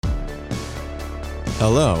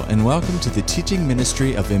Hello, and welcome to the teaching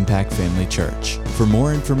ministry of Impact Family Church. For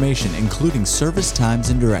more information, including service times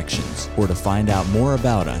and directions, or to find out more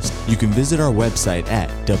about us, you can visit our website at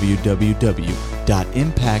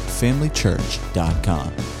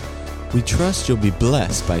www.impactfamilychurch.com. We trust you'll be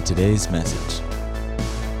blessed by today's message.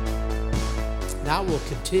 Now we'll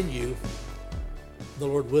continue, the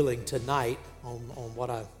Lord willing, tonight on what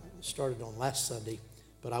I started on last Sunday,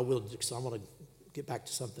 but I will, because I want to get back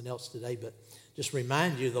to something else today, but just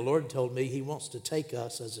remind you, the Lord told me He wants to take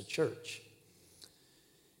us as a church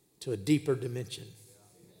to a deeper dimension.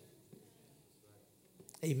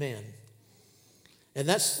 Amen. And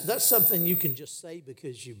that's something you can just say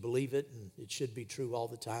because you believe it, and it should be true all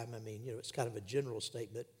the time. I mean, it's kind of a general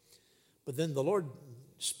statement. But then the Lord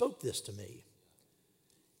spoke this to me.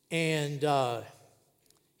 And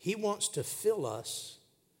He wants to fill us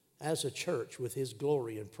as a church with His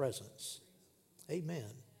glory and presence. Amen.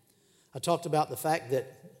 I talked about the fact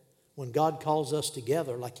that when God calls us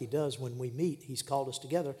together, like He does when we meet, He's called us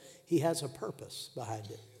together, He has a purpose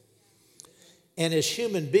behind it. And as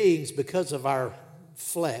human beings, because of our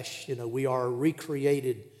flesh, we are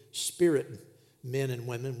recreated spirit men and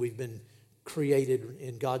women. We've been created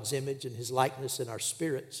in God's image and His likeness in our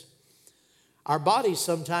spirits. Our bodies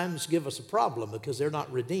sometimes give us a problem because they're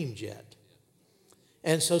not redeemed yet.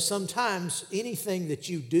 And so sometimes anything that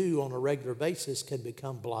you do on a regular basis can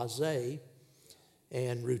become blasé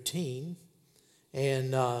and routine.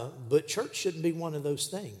 But church shouldn't be one of those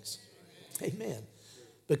things. Amen.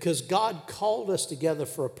 Because God called us together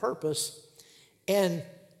for a purpose, and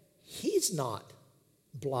He's not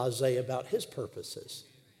blasé about His purposes.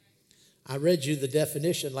 I read you the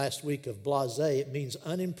definition last week of blasé. It means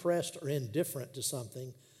unimpressed or indifferent to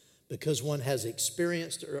something because one has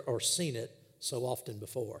experienced or seen it so often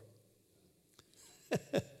before.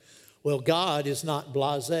 Well, God is not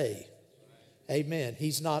blasé. Amen.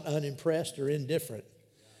 He's not unimpressed or indifferent.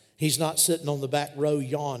 He's not sitting on the back row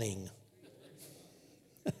yawning.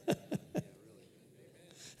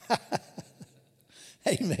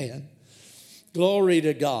 Amen. Glory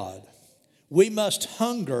to God. We must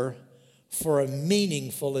hunger for a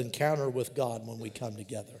meaningful encounter with God when we come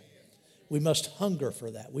together. We must hunger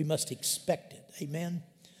for that. We must expect it. Amen.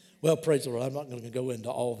 Well, praise the Lord. I'm not going to go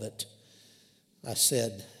into all that I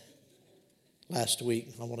said last week.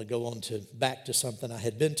 I want to go on back to something I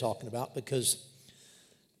had been talking about, because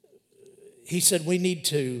He said we need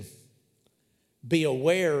to be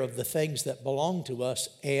aware of the things that belong to us,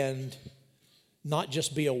 and not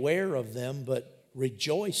just be aware of them, but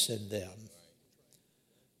rejoice in them.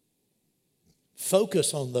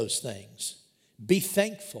 Focus on those things. Be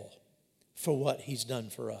thankful for what He's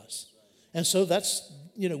done for us. And so that's,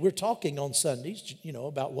 we're talking on Sundays,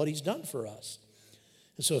 about what He's done for us.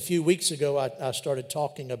 And so a few weeks ago, I started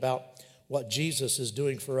talking about what Jesus is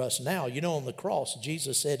doing for us now. On the cross,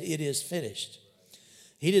 Jesus said, "It is finished."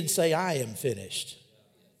 He didn't say, "I am finished."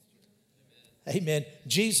 Amen.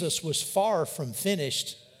 Jesus was far from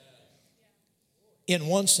finished in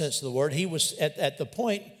one sense of the word. He was at the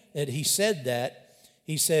point that He said that,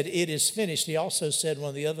 He said, "It is finished." He also said, one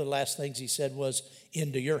of the other last things He said was,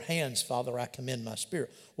 "Into your hands, Father, I commend my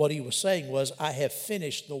spirit." What He was saying was, I have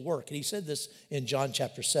finished the work. And He said this in John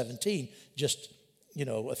chapter 17, just,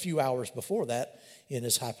 a few hours before that, in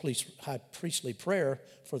His high priestly prayer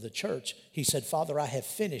for the church. He said, "Father, I have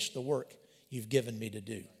finished the work You've given me to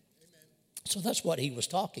do." Amen. So that's what He was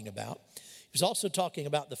talking about. He was also talking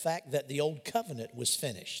about the fact that the old covenant was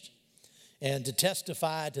finished. And to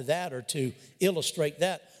testify to that, or to illustrate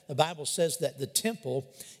that, the Bible says that in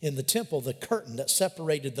the temple, the curtain that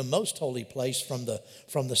separated the most holy place from the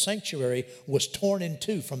sanctuary was torn in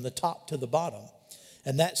two from the top to the bottom.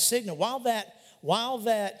 And that signal, while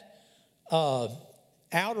that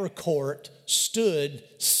outer court stood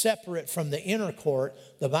separate from the inner court,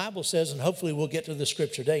 the Bible says, and hopefully we'll get to the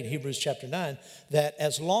scripture today in Hebrews chapter 9, that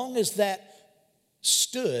as long as that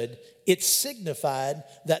stood, it signified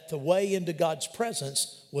that the way into God's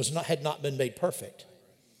presence had not been made perfect.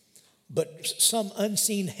 But some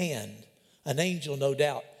unseen hand, an angel no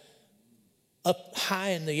doubt, up high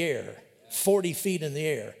in the air, 40 feet in the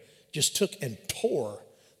air, just took and tore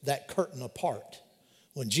that curtain apart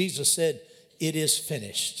when Jesus said, "It is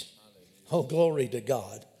finished." Oh, glory to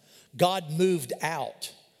God. God moved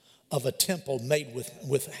out of a temple made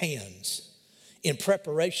with hands in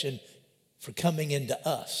preparation for coming into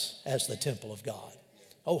us as the temple of God.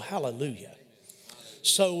 Oh, hallelujah.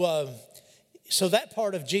 So that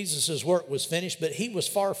part of Jesus' work was finished, but He was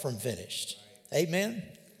far from finished. Amen.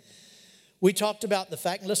 We talked about the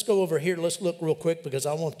fact, let's go over here, let's look real quick, because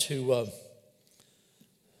I want to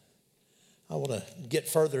I want to get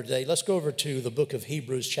further today. Let's go over to the book of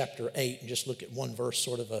Hebrews chapter 8 and just look at one verse,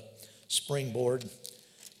 sort of a springboard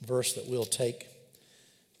verse that we'll take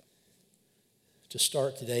to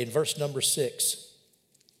start today. In verse number 6.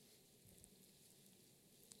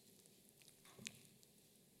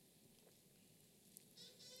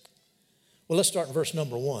 Well, let's start in verse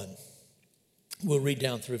number 1. We'll read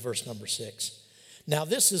down through verse number 6. Now,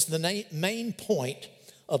 this is the main point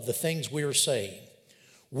of the things we are saying.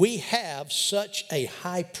 We have such a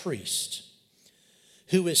high priest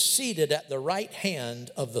who is seated at the right hand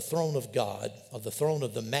of the throne of God, of the throne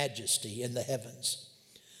of the majesty in the heavens,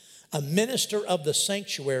 a minister of the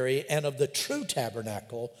sanctuary and of the true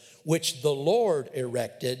tabernacle, which the Lord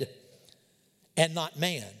erected and not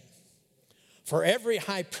man. For every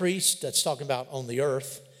high priest, that's talking about on the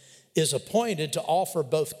earth, is appointed to offer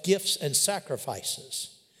both gifts and sacrifices.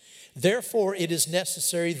 Therefore, it is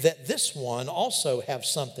necessary that this one also have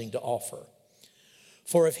something to offer.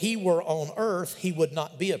 For if he were on earth, he would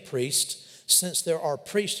not be a priest, since there are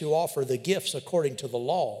priests who offer the gifts according to the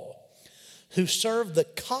law, who serve the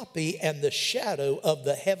copy and the shadow of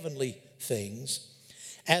the heavenly things,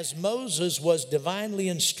 as Moses was divinely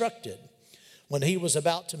instructed when he was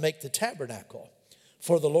about to make the tabernacle.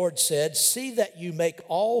 For the Lord said, "See that you make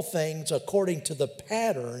all things according to the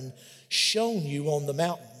pattern shown you on the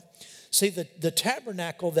mountain." See, the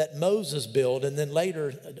tabernacle that Moses built, and then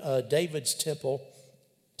later David's temple,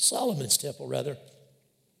 Solomon's temple rather,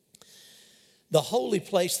 the holy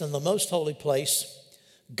place and the most holy place,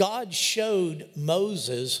 God showed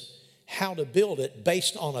Moses how to build it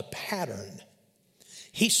based on a pattern.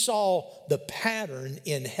 He saw the pattern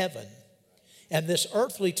in heaven. And this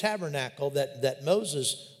earthly tabernacle that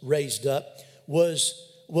Moses raised up was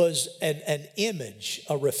an image,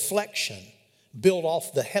 a reflection built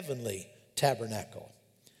off the heavenly tabernacle.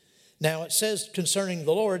 Now it says concerning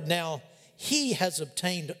the Lord, now he has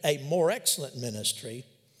obtained a more excellent ministry.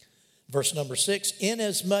 Verse number 6,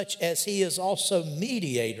 inasmuch as he is also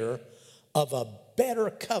mediator of a better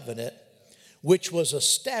covenant, which was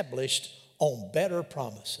established on better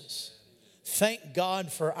promises. Thank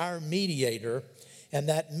God for our mediator, and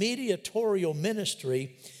that mediatorial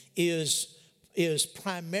ministry is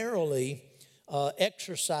primarily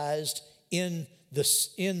exercised in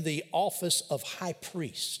the office of high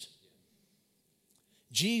priest.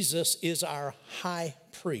 Jesus is our high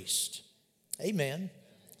priest. Amen.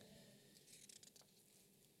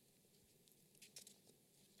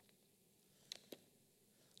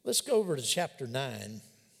 Let's go over to chapter 9.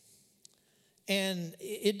 And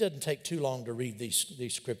it doesn't take too long to read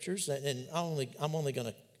these scriptures. And I'm only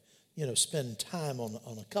going to spend time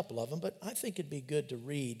on a couple of them. But I think it'd be good to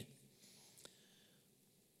read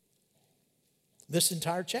this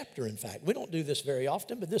entire chapter, in fact. We don't do this very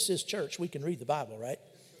often, but this is church. We can read the Bible, right?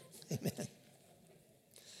 Amen.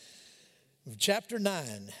 Chapter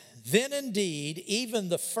 9. Then indeed, even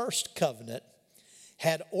the first covenant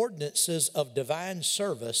had ordinances of divine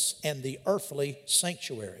service and the earthly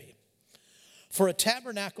sanctuary. For a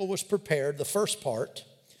tabernacle was prepared, the first part,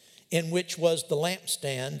 in which was the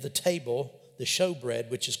lampstand, the table, the showbread,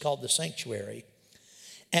 which is called the sanctuary.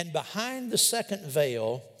 And behind the second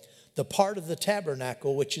veil, the part of the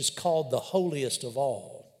tabernacle, which is called the holiest of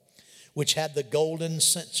all, which had the golden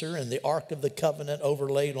censer and the ark of the covenant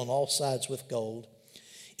overlaid on all sides with gold,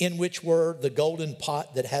 in which were the golden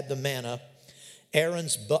pot that had the manna,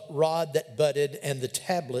 Aaron's rod that budded, and the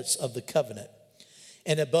tablets of the covenant.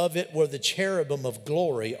 And above it were the cherubim of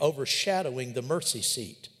glory overshadowing the mercy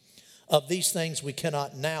seat. Of these things we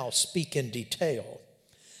cannot now speak in detail.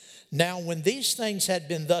 Now when these things had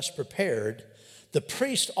been thus prepared, the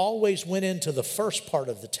priest always went into the first part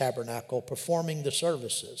of the tabernacle performing the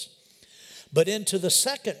services. But into the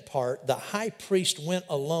second part the high priest went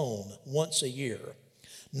alone once a year,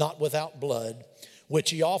 not without blood, which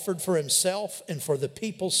he offered for himself and for the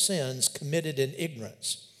people's sins committed in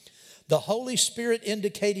ignorance. The Holy Spirit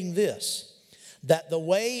indicating this, that the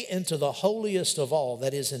way into the holiest of all,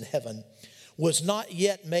 that is in heaven, was not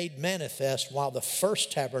yet made manifest while the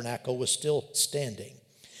first tabernacle was still standing.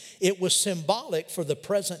 It was symbolic for the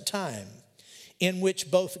present time, in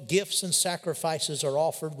which both gifts and sacrifices are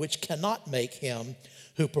offered, which cannot make him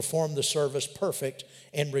who performed the service perfect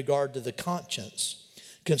in regard to the conscience,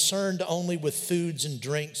 concerned only with foods and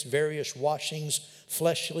drinks, various washings,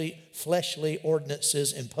 fleshly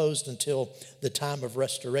ordinances imposed until the time of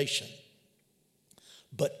restoration.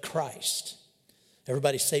 But Christ,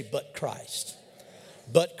 everybody say, but Christ.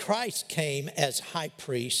 But Christ came as high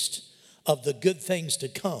priest of the good things to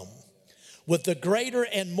come, with the greater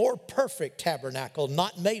and more perfect tabernacle,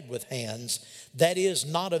 not made with hands, that is,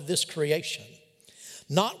 not of this creation.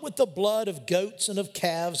 Not with the blood of goats and of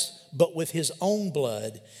calves, but with his own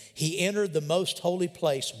blood, he entered the most holy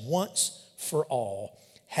place once for all,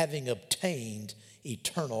 having obtained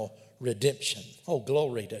eternal redemption. Oh,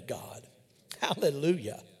 glory to God.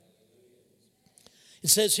 Hallelujah. It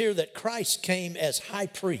says here that Christ came as high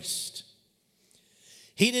priest.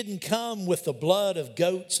 He didn't come with the blood of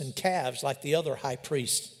goats and calves like the other high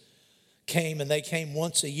priests came, and they came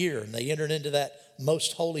once a year, and they entered into that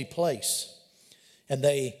most holy place. And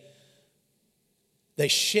they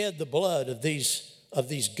shed the blood of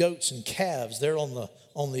these goats and calves there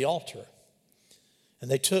on the altar. And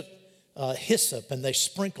they took hyssop and they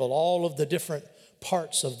sprinkled all of the different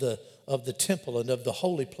parts of the temple and of the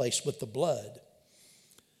holy place with the blood.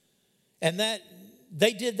 And that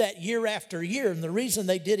they did that year after year. And the reason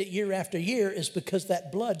they did it year after year is because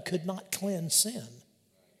that blood could not cleanse sin.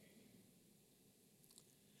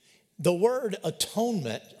 The word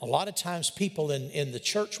atonement, a lot of times people in the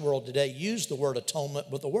church world today use the word atonement,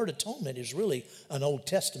 but the word atonement is really an Old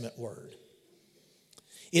Testament word.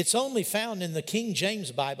 It's only found in the King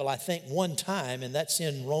James Bible, I think, one time, and that's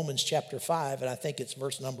in Romans chapter 5, and I think it's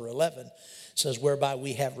verse number 11. It says, whereby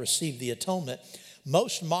we have received the atonement.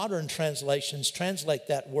 Most modern translations translate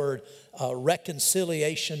that word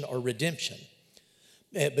reconciliation or redemption,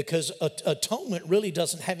 because atonement really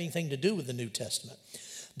doesn't have anything to do with the New Testament.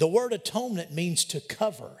 The word atonement means to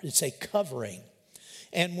cover. It's a covering.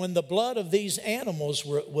 And when the blood of these animals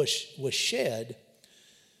was shed,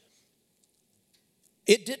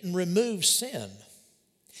 it didn't remove sin.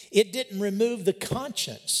 It didn't remove the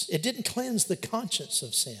conscience. It didn't cleanse the conscience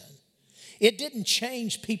of sin. It didn't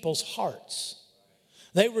change people's hearts.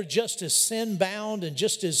 They were just as sin-bound and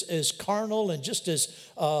just as carnal and just as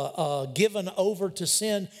given over to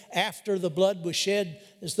sin after the blood was shed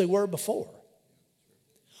as they were before.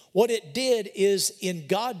 What it did is, in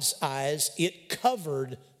God's eyes, it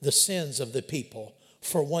covered the sins of the people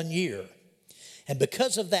for 1 year. And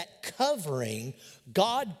because of that covering,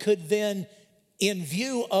 God could then, in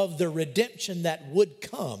view of the redemption that would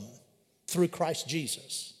come through Christ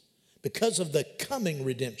Jesus, because of the coming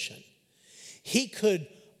redemption, he could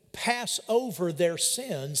pass over their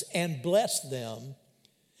sins and bless them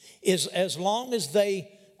as long as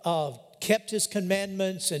they kept his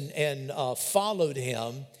commandments and followed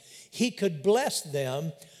him. He could bless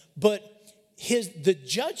them, but the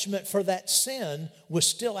judgment for that sin was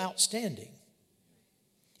still outstanding.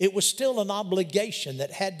 It was still an obligation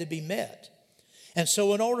that had to be met. And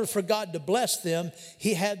so in order for God to bless them,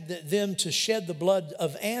 he had them to shed the blood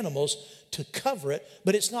of animals to cover it.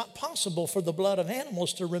 But it's not possible for the blood of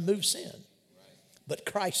animals to remove sin. But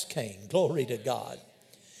Christ came. Glory to God.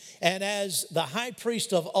 And as the high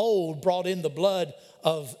priest of old brought in the blood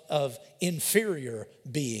of inferior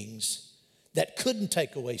beings that couldn't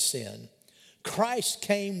take away sin, Christ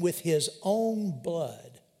came with his own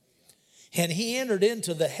blood. And he entered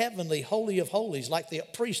into the heavenly holy of holies like the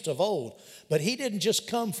priest of old. But he didn't just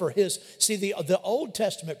come for his. See, the Old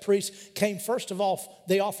Testament priests came first of all,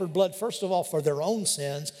 they offered blood first of all for their own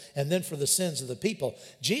sins and then for the sins of the people.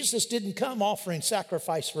 Jesus didn't come offering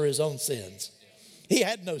sacrifice for his own sins. He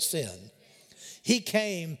had no sin. He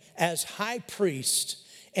came as high priest,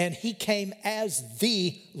 and he came as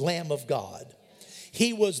the Lamb of God.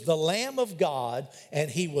 He was the Lamb of God, and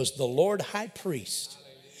he was the Lord high priest.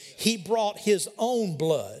 He brought his own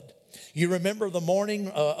blood. You remember the morning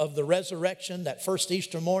of the resurrection, that first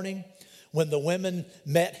Easter morning, when the women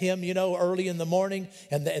met him, early in the morning,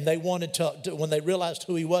 and they wanted to, when they realized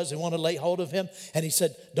who he was, they wanted to lay hold of him, and he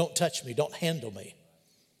said, "Don't touch me, don't handle me."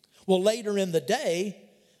 Well, later in the day,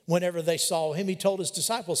 whenever they saw him, he told his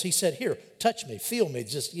disciples, he said, "Here, touch me, feel me,"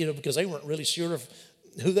 just, because they weren't really sure of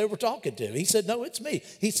who they were talking to. He said, "No, it's me."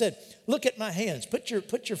 He said, "Look at my hands. Put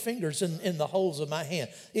your fingers in the holes of my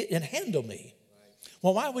hand and handle me."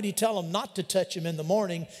 Well, why would he tell them not to touch him in the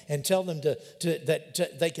morning and tell them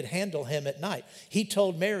that they could handle him at night? He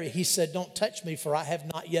told Mary, he said, "Don't touch me, for I have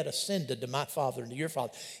not yet ascended to my Father and to your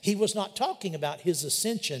Father." He was not talking about his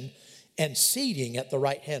ascension and seating at the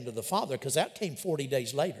right hand of the Father, because that came 40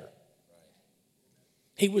 days later.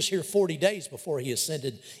 He was here 40 days before he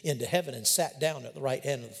ascended into heaven and sat down at the right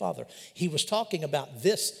hand of the Father. He was talking about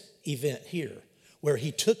this event here, where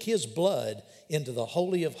he took his blood into the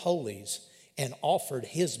Holy of Holies and offered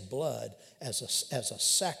his blood as a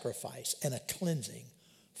sacrifice and a cleansing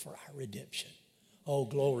for our redemption. Oh,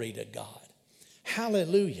 glory to God.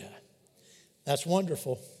 Hallelujah. That's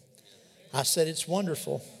wonderful. I said it's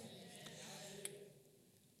wonderful.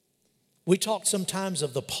 We talk sometimes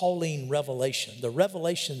of the Pauline revelation. The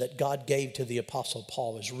revelation that God gave to the Apostle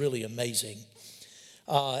Paul is really amazing.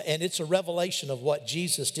 And it's a revelation of what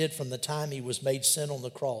Jesus did from the time he was made sin on the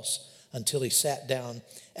cross until he sat down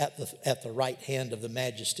at the right hand of the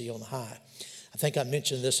majesty on high. I think I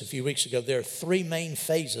mentioned this a few weeks ago. There are three main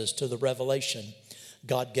phases to the revelation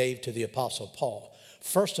God gave to the Apostle Paul.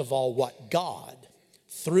 First of all, what God,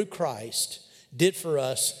 through Christ, did for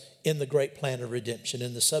us in the great plan of redemption,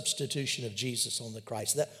 in the substitution of Jesus on the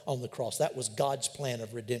cross. That was God's plan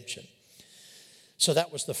of redemption. So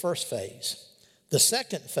that was the first phase. The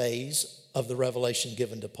second phase of the revelation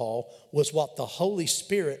given to Paul was what the Holy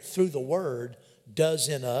Spirit, through the Word, does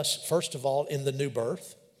in us, first of all, in the new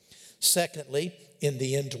birth. Secondly, in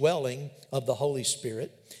the indwelling of the Holy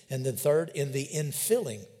Spirit. And then third, in the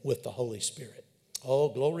infilling with the Holy Spirit. Oh,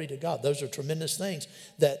 glory to God. Those are tremendous things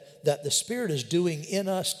that the Spirit is doing in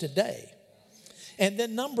us today. And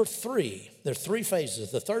then number three, there are three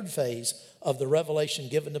phases. The third phase of the revelation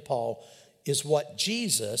given to Paul is what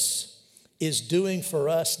Jesus is doing for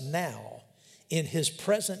us now in his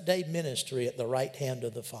present day ministry at the right hand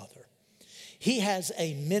of the Father. He has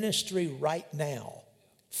a ministry right now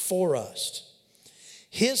for us.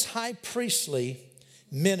 His high priestly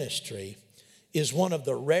ministry is one of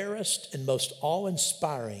the rarest and most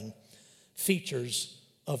awe-inspiring features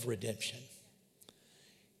of redemption.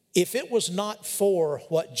 If it was not for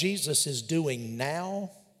what Jesus is doing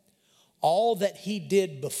now, all that he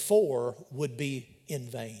did before would be in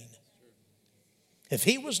vain. If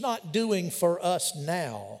he was not doing for us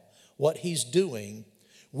now what he's doing,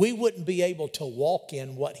 we wouldn't be able to walk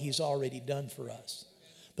in what he's already done for us.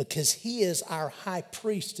 Because he is our high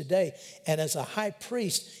priest today. And as a high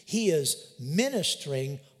priest, he is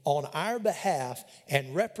ministering on our behalf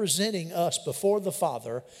and representing us before the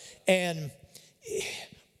Father. And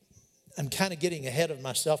I'm kind of getting ahead of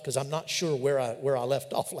myself because I'm not sure where I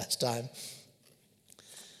left off last time.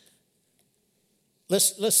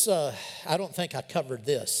 I don't think I covered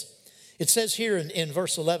this. It says here in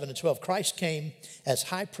verse 11 and 12, Christ came as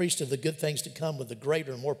high priest of the good things to come with the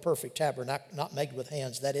greater and more perfect tabernacle, not made with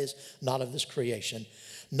hands, that is, not of this creation.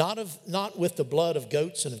 Not with the blood of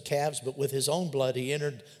goats and of calves, but with his own blood he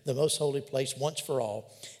entered the most holy place once for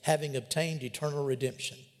all, having obtained eternal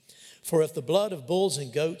redemption. For if the blood of bulls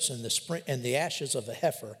and goats and the ashes of a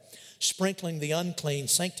heifer, sprinkling the unclean,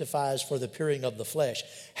 sanctifies for the purging of the flesh,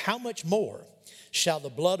 how much more shall the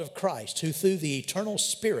blood of Christ, who through the eternal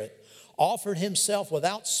Spirit offered himself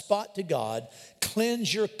without spot to God,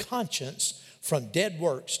 cleanse your conscience from dead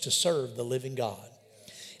works to serve the living God.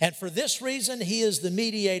 And for this reason, he is the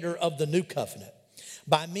mediator of the new covenant,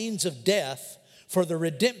 by means of death for the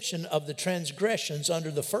redemption of the transgressions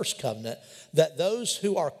under the first covenant, that those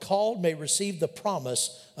who are called may receive the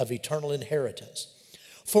promise of eternal inheritance.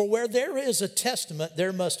 For where there is a testament,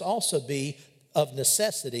 there must also be of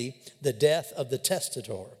necessity the death of the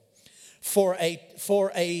testator. For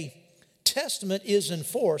a testament is in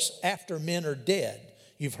force after men are dead.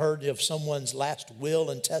 You've heard of someone's last will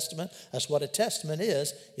and testament. That's what a testament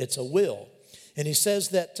is. It's a will. And he says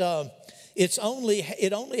that it only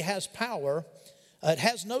has power. It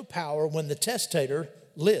has no power when the testator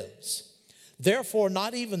lives. Therefore,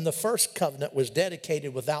 not even the first covenant was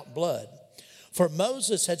dedicated without blood. For when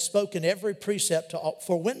Moses had spoken every precept to all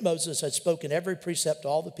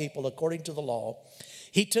the people according to the law,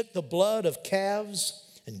 he took the blood of calves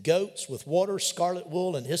and goats with water, scarlet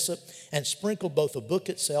wool, and hyssop, and sprinkled both the book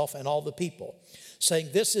itself and all the people,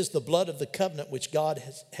 saying, "This is the blood of the covenant which God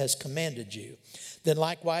has commanded you." Then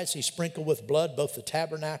likewise he sprinkled with blood both the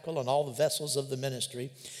tabernacle and all the vessels of the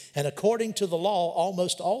ministry. And according to the law,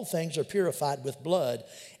 almost all things are purified with blood,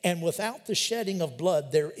 and without the shedding of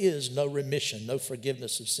blood there is no remission, no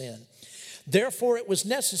forgiveness of sin. Therefore it was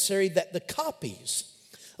necessary that the copies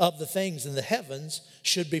of the things in the heavens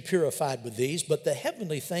should be purified with these, but the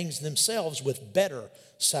heavenly things themselves with better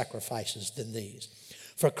sacrifices than these.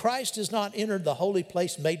 For Christ has not entered the holy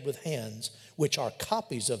place made with hands, which are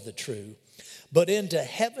copies of the true, but into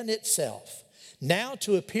heaven itself, now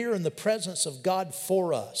to appear in the presence of God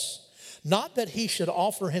for us. Not that he should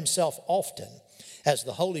offer himself often, as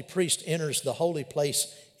the holy priest enters the holy place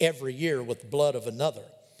every year with blood of another.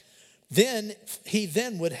 Then he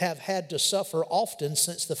would have had to suffer often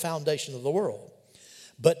since the foundation of the world.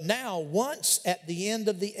 But now, once at the end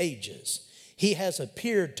of the ages, he has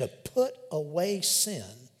appeared to put away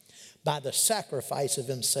sin by the sacrifice of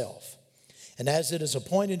himself. And as it is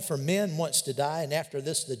appointed for men once to die, and after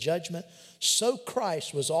this the judgment, so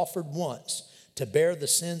Christ was offered once to bear the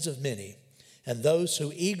sins of many. And those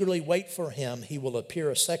who eagerly wait for him, he will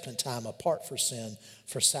appear a second time apart from sin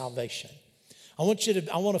for salvation. I want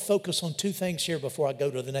to focus on two things here before I go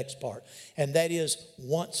to the next part. And that is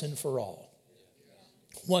once and for all.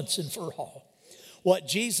 Once and for all. What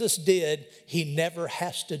Jesus did, he never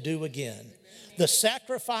has to do again. The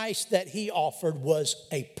sacrifice that he offered was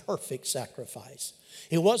a perfect sacrifice.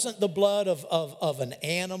 It wasn't the blood of an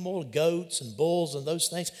animal, goats and bulls and those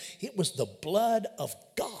things. It was the blood of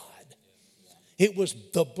God. It was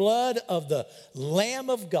the blood of the Lamb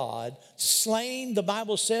of God, slain, the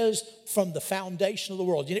Bible says, from the foundation of the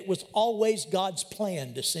world. And it was always God's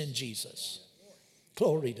plan to send Jesus.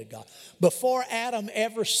 Glory to God. Before Adam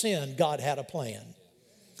ever sinned, God had a plan.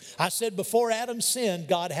 I said before Adam sinned,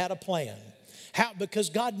 God had a plan. How? Because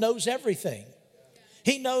God knows everything.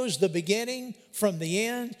 He knows the beginning from the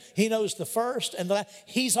end. He knows the first and the last.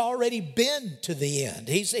 He's already been to the end.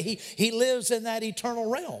 He lives in that eternal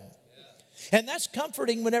realm. And that's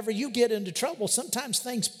comforting whenever you get into trouble. Sometimes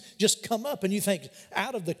things just come up and you think,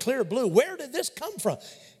 out of the clear blue, where did this come from?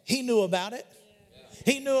 He knew about it.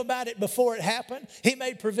 He knew about it before it happened. He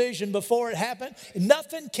made provision before it happened.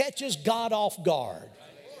 Nothing catches God off guard.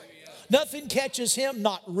 Nothing catches him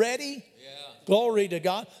not ready. Glory to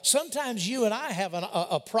God. Sometimes you and I have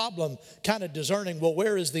a problem kind of discerning, well,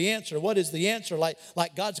 where is the answer? What is the answer? Like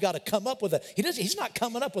God's got to come up with it. He's not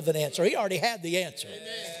coming up with an answer. He already had the answer.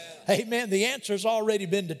 Amen. The answer's already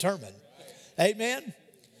been determined. Amen.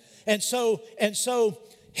 And so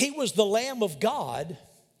he was the Lamb of God,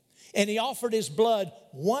 and he offered his blood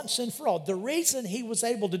once and for all. The reason he was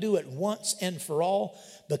able to do it once and for all,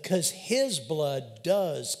 because his blood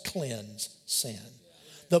does cleanse sin.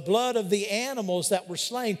 The blood of the animals that were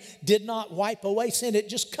slain did not wipe away sin. It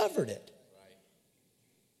just covered it.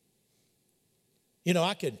 You know,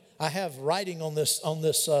 I have writing on this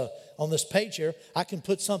page here. I can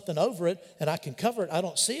put something over it and I can cover it. I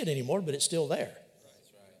don't see it anymore, but it's still there.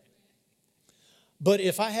 But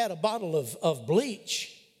if I had a bottle of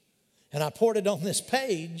bleach and I poured it on this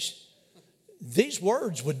page, these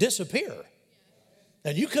words would disappear.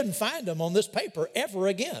 And you couldn't find them on this paper ever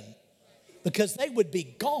again, because they would be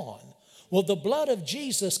gone. Well, the blood of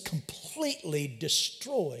Jesus completely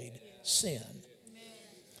destroyed sin.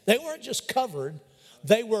 They weren't just covered,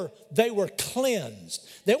 they were cleansed.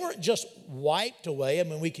 They weren't just wiped away. I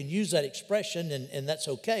mean, we can use that expression and that's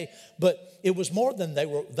okay, but it was more than they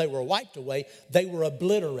were wiped away, they were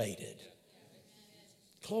obliterated.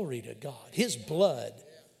 Glory to God. His blood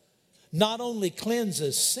not only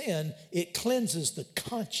cleanses sin, it cleanses the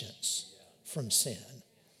conscience from sin.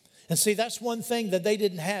 And see, that's one thing that they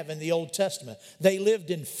didn't have in the Old Testament. They lived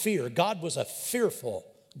in fear. God was a fearful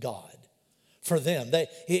God for them.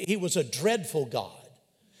 He was a dreadful God.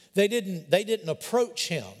 They didn't approach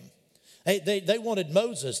him. They wanted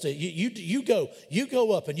Moses to, you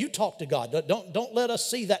go up and you talk to God. Don't let us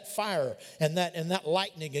see that fire and that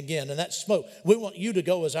lightning again and that smoke. We want you to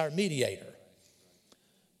go as our mediator.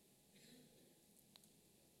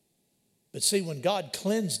 But see, when God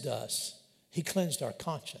cleansed us, he cleansed our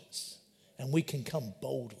conscience, and we can come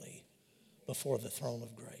boldly before the throne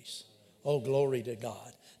of grace. Oh, glory to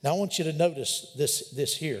God. Now, I want you to notice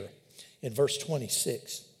this here in verse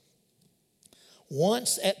 26.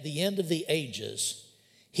 Once at the end of the ages,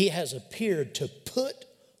 he has appeared to put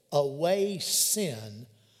away sin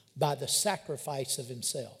by the sacrifice of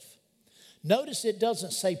himself. Notice it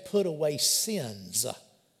doesn't say put away sins,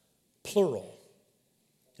 plural.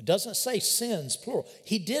 It doesn't say sins, plural.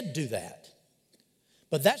 He did do that.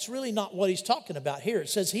 But that's really not what he's talking about here. It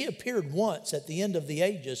says he appeared once at the end of the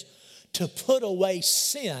ages to put away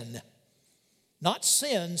sin. Not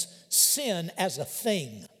sins, sin as a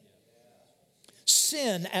thing.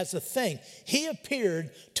 Sin as a thing. He appeared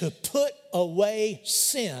to put away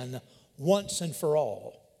sin once and for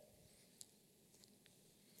all.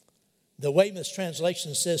 The Weymouth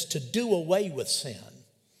translation says to do away with sin.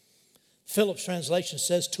 Phillips translation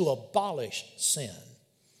says to abolish sin.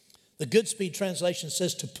 The Goodspeed translation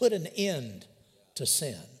says to put an end to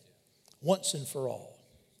sin once and for all.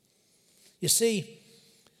 You see,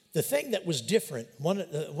 the thing that was different, one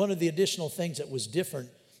of the additional things that was different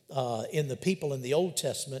in the people in the Old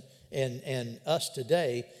Testament and us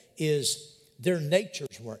today is their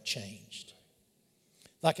natures weren't changed.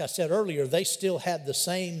 Like I said earlier, they still had the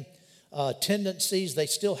same tendencies. They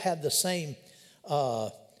still had the same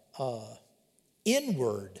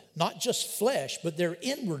inward, not just flesh, but their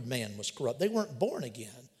inward man was corrupt. They weren't born again.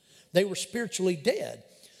 They were spiritually dead.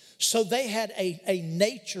 So they had a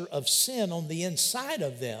nature of sin on the inside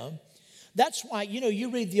of them. That's why, you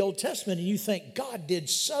read the Old Testament and you think God did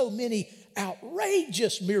so many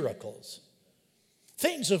outrageous miracles.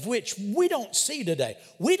 Things of which we don't see today.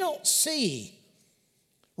 We don't see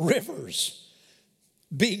rivers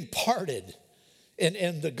being parted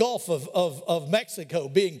and the Gulf of Mexico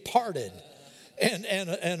being parted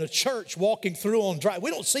and a church walking through on dry. We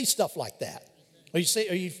don't see stuff like that. Are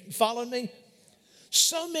you following me?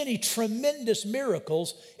 So many tremendous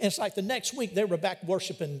miracles, and it's like the next week they were back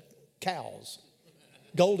worshiping cows,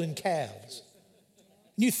 golden calves.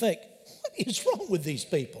 And you think, what is wrong with these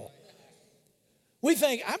people? We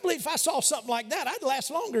think, I believe if I saw something like that, I'd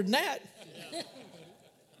last longer than that.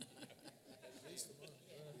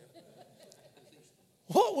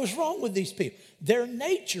 What was wrong with these people? Their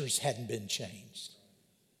natures hadn't been changed.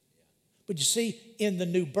 But you see, in the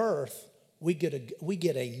new birth, we get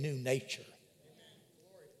a new nature.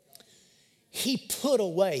 He put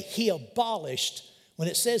away, he abolished, when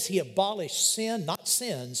it says he abolished sin, not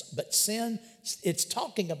sins, but sin, it's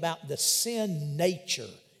talking about the sin nature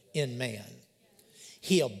in man.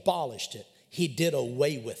 He abolished it. He did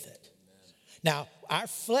away with it. Now, our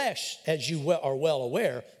flesh, as you are well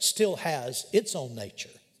aware, still has its own nature.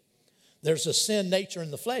 There's a sin nature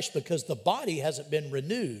in the flesh because the body hasn't been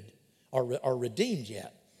renewed or redeemed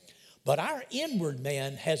yet. But our inward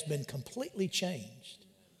man has been completely changed.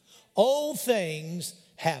 Old things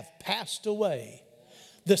have passed away.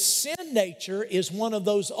 The sin nature is one of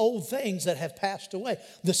those old things that have passed away.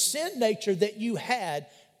 The sin nature that you had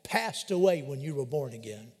passed away when you were born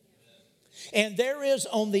again. And there is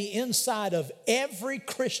on the inside of every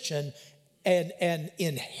Christian an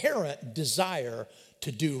inherent desire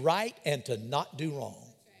to do right and to not do wrong.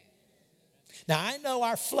 Now, I know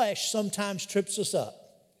our flesh sometimes trips us up.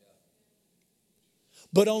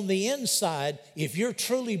 But on the inside, if you're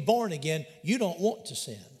truly born again, you don't want to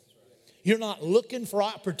sin. You're not looking for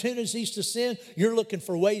opportunities to sin. You're looking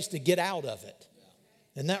for ways to get out of it.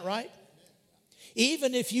 Isn't that right?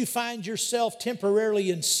 Even if you find yourself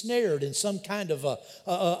temporarily ensnared in some kind of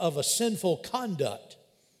a sinful conduct,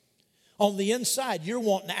 on the inside, you're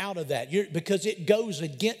wanting out of that because it goes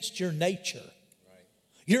against your nature.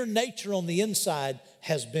 Your nature on the inside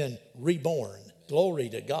has been reborn. Glory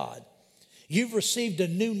to God. You've received a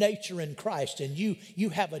new nature in Christ, and you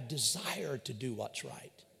have a desire to do what's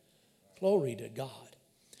right. Glory to God.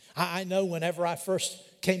 I know whenever I first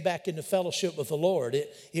came back into fellowship with the Lord,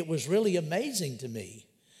 it was really amazing to me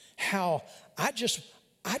how I just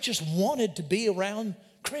wanted to be around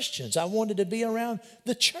Christians. I wanted to be around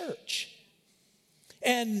the church.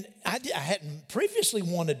 And I hadn't previously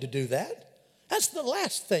wanted to do that. That's the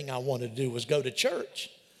last thing I wanted to do was go to church.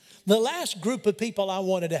 The last group of people I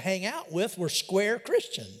wanted to hang out with were square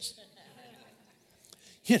Christians.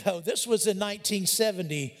 You know, this was in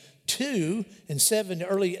 1972 and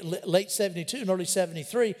late 72 and early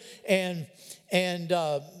 73, and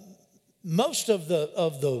most of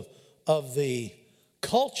the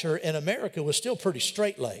culture in America was still pretty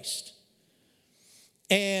straight-laced.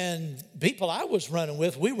 And people I was running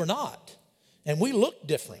with, we were not. And we looked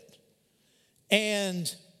different.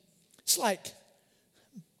 And it's like,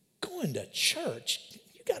 going to church,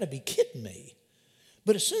 you got to be kidding me.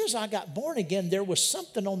 But as soon as I got born again, there was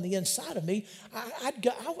something on the inside of me.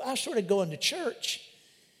 I started going to church.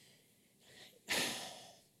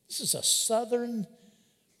 This is a Southern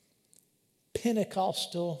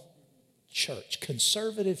Pentecostal church,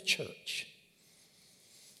 conservative church,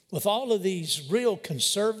 with all of these real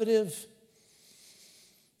conservative,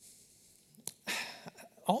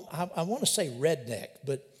 I want to say redneck,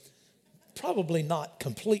 but probably not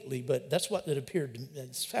completely, but that's what it appeared to me.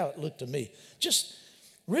 That's how it looked to me. Just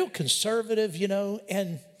real conservative, you know,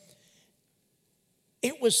 and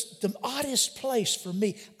it was the oddest place for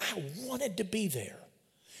me. I wanted to be there.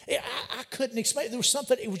 I couldn't explain. There was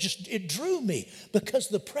something, it drew me because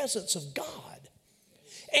of the presence of God.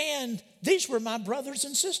 And these were my brothers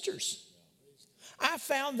and sisters. I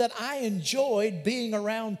found that I enjoyed being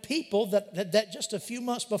around people that just a few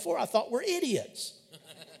months before I thought were idiots.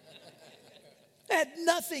 I had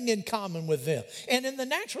nothing in common with them. And in the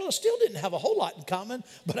natural, I still didn't have a whole lot in common.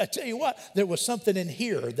 But I tell you what, there was something in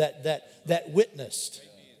here that witnessed.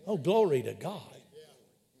 Oh, glory to God.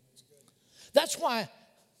 That's why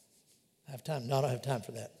I have time. No, I don't have time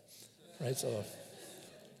for that. Right? So,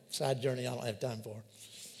 side journey I don't have time for.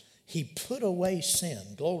 He put away sin.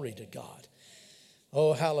 Glory to God.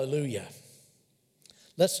 Oh, hallelujah.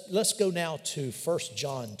 Let's go now to 1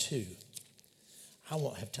 John 2. I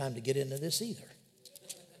won't have time to get into this either.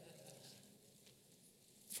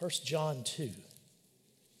 1 John 2.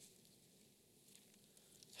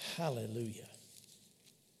 Hallelujah.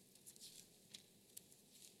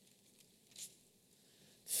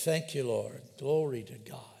 Thank you, Lord. Glory to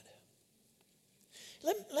God.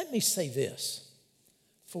 Let me say this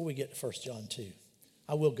before we get to 1 John 2.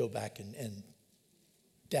 I will go back and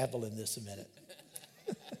dabble in this a minute.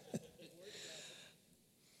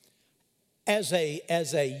 As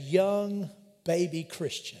a young baby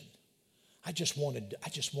Christian, I just wanted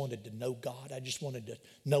to know God. I just wanted to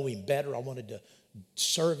know him better. I wanted to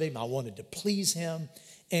serve him. I wanted to please him.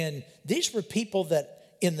 And these were people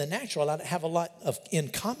that in the natural I didn't have a lot in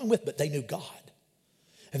common with, but they knew God.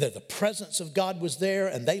 And that the presence of God was there,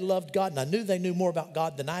 and they loved God, and I knew they knew more about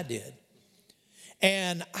God than I did.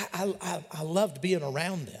 And I loved being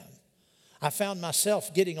around them. I found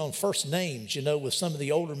myself getting on first names, with some of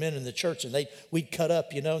the older men in the church, and we'd cut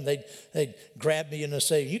up, and they'd grab me and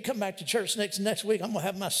say, "You come back to church next week, I'm gonna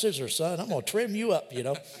have my scissors, son. I'm gonna trim you up,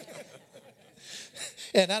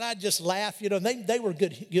 And then I'd just laugh, and they were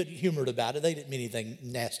good humored about it. They didn't mean anything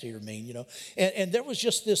nasty or mean, And there was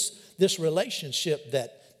just this relationship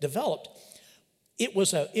that developed. It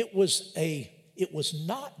was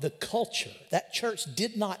not the culture. That church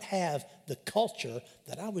did not have the culture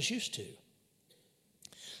that I was used to.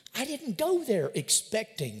 I didn't go there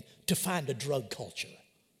expecting to find a drug culture.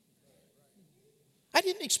 I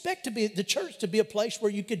didn't expect the church to be a place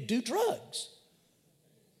where you could do drugs,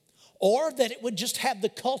 or that it would just have the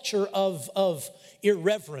culture of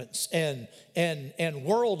irreverence and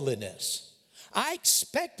worldliness. I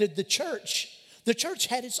expected the church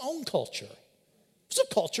had its own culture. It's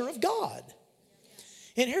a culture of God.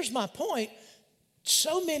 And here's my point.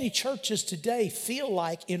 So many churches today feel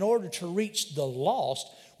like in order to reach the lost,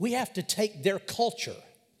 we have to take their culture,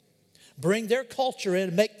 bring their culture in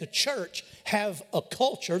and make the church have a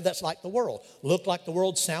culture that's like the world. Look like the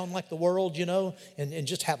world, sound like the world, and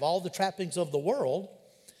just have all the trappings of the world.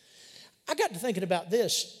 I got to thinking about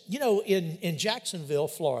this. In Jacksonville,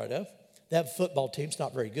 Florida, they have a football team. It's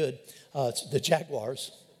not very good. It's the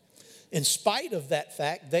Jaguars. In spite of that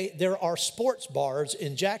fact, there are sports bars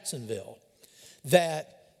in Jacksonville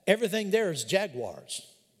that everything there is Jaguars.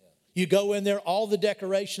 You go in there, all the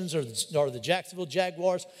decorations are the Jacksonville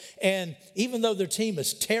Jaguars. And even though their team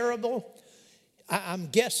is terrible, I'm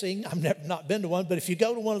guessing, I've not been to one, but if you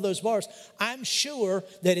go to one of those bars, I'm sure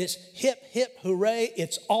that it's hip, hip, hooray.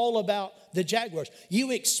 It's all about the Jaguars.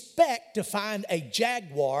 You expect to find a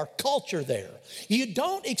Jaguar culture there. You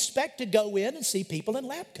don't expect to go in and see people in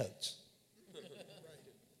lab coats.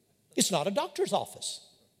 It's not a doctor's office.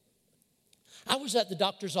 I was at the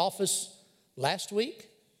doctor's office last week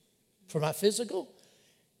for my physical.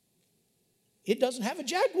 It doesn't have a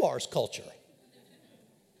Jaguars culture.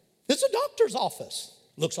 It's a doctor's office.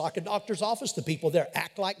 Looks like a doctor's office. The people there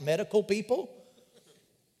act like medical people.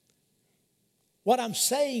 What I'm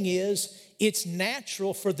saying is it's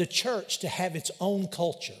natural for the church to have its own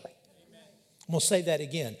culture. I'm going to say that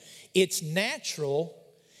again. It's natural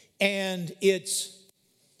and it's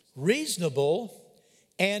reasonable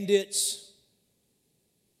and it's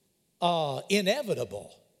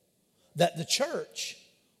inevitable that the church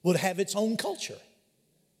would have its own culture.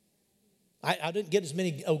 I didn't get as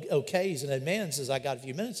many okays and amens as I got a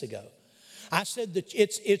few minutes ago. I said that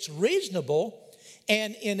it's reasonable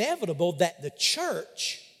and inevitable that the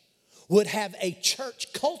church would have a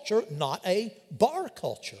church culture, not a bar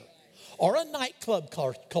culture, or a nightclub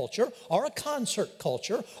culture, or a concert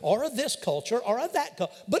culture, or a this culture, or a that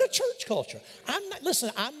culture, but a church culture.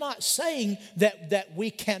 I'm not saying that we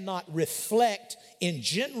cannot reflect in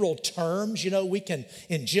general terms. We can,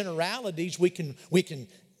 in generalities, we can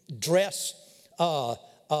dress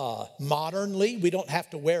modernly. We don't have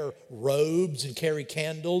to wear robes and carry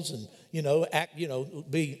candles and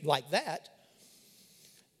be like that.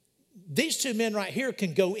 These two men right here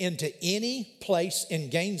can go into any place in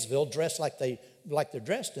Gainesville dressed like they're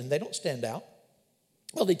dressed, and they don't stand out.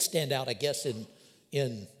 Well, they'd stand out, I guess,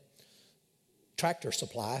 in Tractor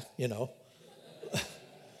Supply,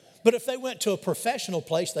 But if they went to a professional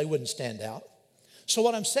place, they wouldn't stand out. So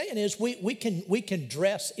what I'm saying is we can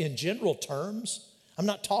dress in general terms. I'm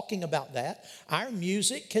not talking about that. Our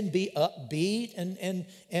music can be upbeat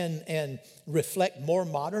and reflect more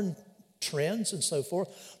modern trends and so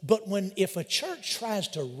forth. But if a church tries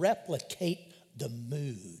to replicate the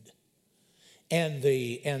mood and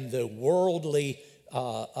the worldly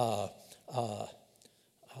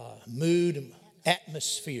mood,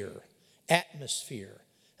 atmosphere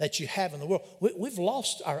that you have in the world, we've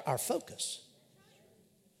lost our focus.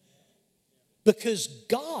 Because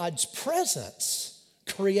God's presence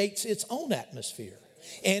creates its own atmosphere.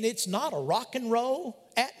 And it's not a rock and roll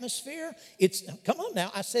atmosphere. Come on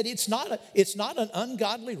now, I said it's not an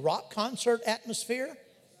ungodly rock concert atmosphere.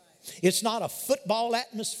 It's not a football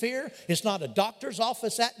atmosphere. It's not a doctor's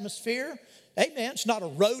office atmosphere. Amen. It's not a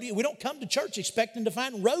rodeo. We don't come to church expecting to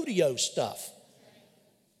find rodeo stuff.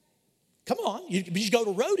 Come on, you go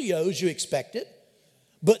to rodeos, you expect it.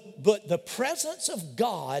 But the presence of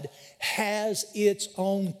God has its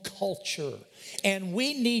own culture. And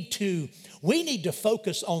we need to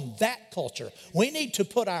focus on that culture. We need to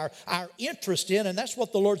put our interest in, and that's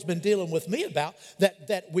what the Lord's been dealing with me about,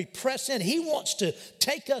 that we press in. He wants to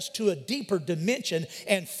take us to a deeper dimension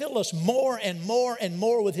and fill us more and more and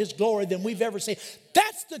more with His glory than we've ever seen.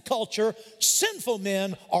 That's the culture sinful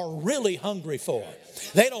men are really hungry for.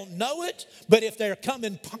 They don't know it, but if they're come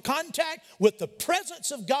in contact with the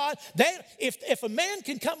presence of God, if a man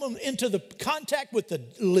can come into the contact with the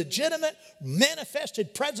legitimate,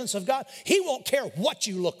 manifested presence of God, he won't care what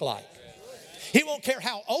you look like. He won't care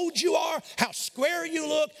how old you are, how square you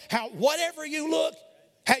look, how whatever you look,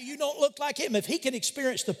 how you don't look like him. If he can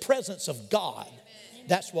experience the presence of God,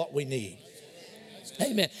 that's what we need.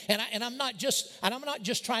 Amen. And I'm not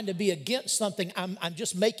just trying to be against something. I'm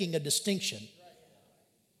just making a distinction.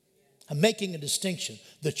 I'm making a distinction.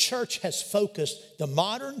 The church has focused, the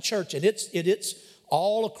modern church, and it's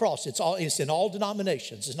all across. It's in all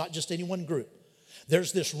denominations. It's not just any one group.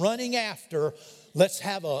 There's this running after. Let's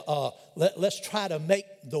try to make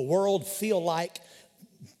the world feel like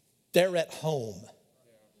they're at home.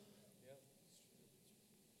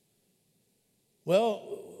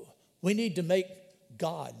 Well, we need to make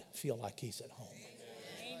God feel like He's at home.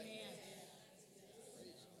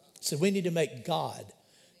 So we need to make God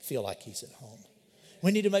feel like He's at home.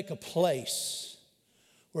 We need to make a place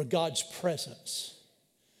where God's presence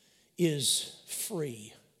is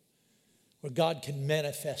free, where God can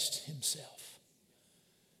manifest Himself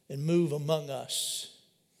and move among us.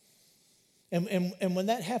 And when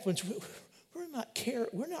that happens, we're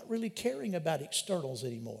not really caring about externals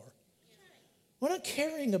anymore. We're not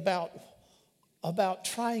caring about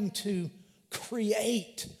trying to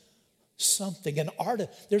create something.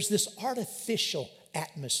 There's this artificial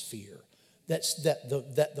atmosphere that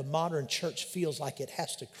the modern church feels like it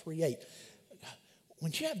has to create.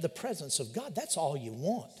 When you have the presence of God, that's all you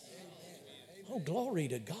want. Oh, glory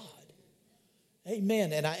to God.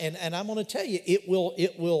 Amen. And I'm going to tell you, it will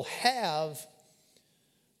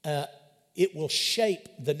shape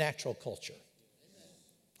the natural culture.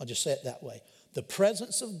 I'll just say it that way. The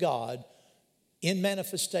presence of God in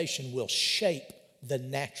manifestation will shape the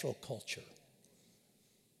natural culture.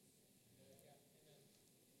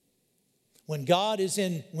 When God's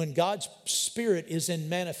Spirit is in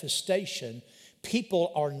manifestation,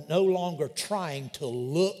 people are no longer trying to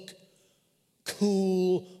look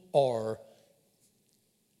cool or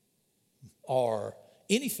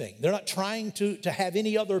anything. They're not trying to have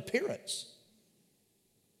any other appearance.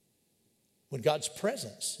 When God's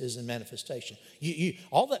presence is in manifestation,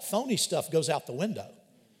 all that phony stuff goes out the window.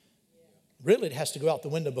 Really, it has to go out the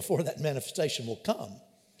window before that manifestation will come.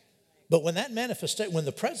 But when when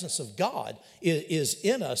the presence of God is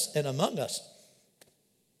in us and among us,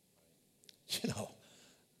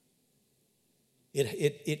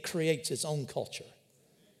 it creates its own culture.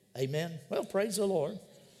 Amen. Well, praise the Lord.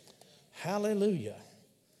 Hallelujah.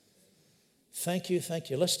 Thank you.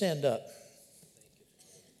 Let's stand up.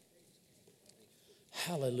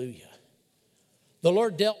 Hallelujah. The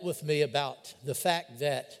Lord dealt with me about the fact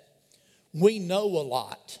that we know a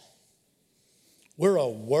lot. We're a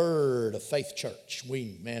Word of Faith church.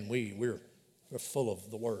 We're full of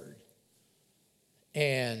the Word.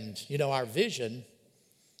 And, our vision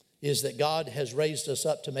is that God has raised us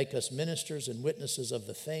up to make us ministers and witnesses of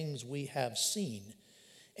the things we have seen.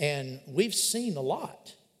 And we've seen a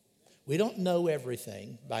lot. We don't know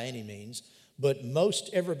everything by any means, but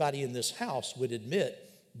most everybody in this house would admit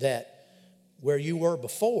that where you were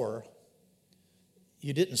before,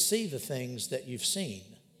 you didn't see the things that you've seen.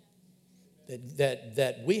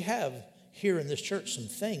 That we have here in this church some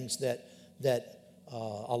things that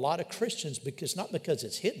a lot of Christians, not because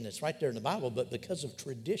it's hidden, it's right there in the Bible, but because of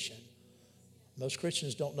tradition, most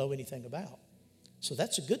Christians don't know anything about. So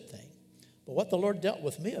that's a good thing. But what the Lord dealt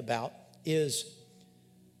with me about is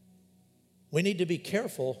we need to be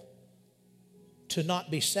careful to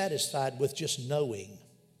not be satisfied with just knowing.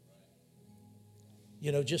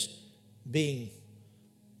 Just being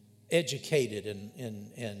educated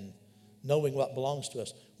and knowing what belongs to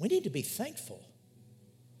us. We need to be thankful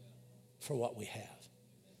for what we have.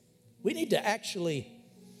 We need to actually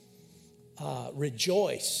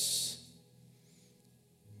rejoice.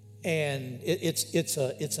 And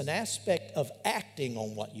it's an aspect of acting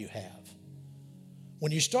on what you have.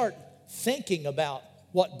 When you start thinking about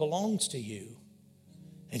what belongs to you,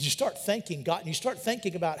 and you start thanking God, and you start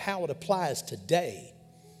thinking about how it applies today,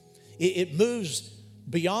 it moves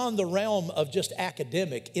beyond the realm of just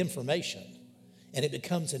academic information, and it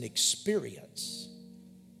becomes an experience.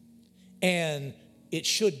 And it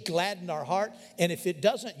should gladden our heart, and if it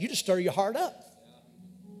doesn't, you just stir your heart up.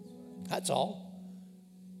 That's all.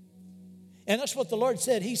 And that's what the Lord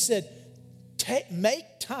said. He said, make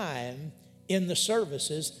time in the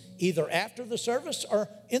services, either after the service or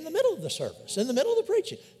in the middle of the service, in the middle of the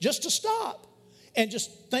preaching, just to stop and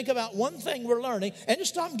just think about one thing we're learning and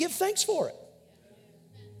just stop and give thanks for it.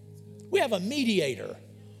 We have a mediator,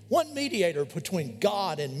 one mediator between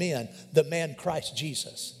God and men, the man Christ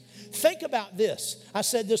Jesus. Think about this. I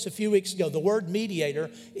said this a few weeks ago. The word mediator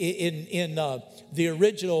in the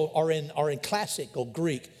original or in classical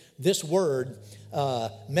Greek, this word,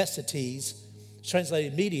 mesetes,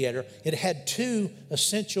 translated mediator, it had two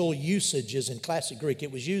essential usages in classic Greek.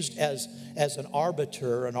 It was used as an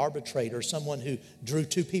arbiter, an arbitrator, someone who drew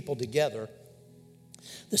two people together.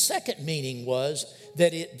 The second meaning was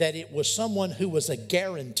that it was someone who was a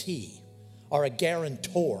guarantee or a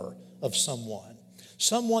guarantor of someone.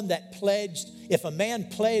 Someone that pledged, if a man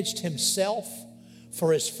pledged himself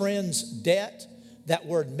for his friend's debt, that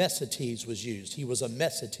word mesetes was used. He was a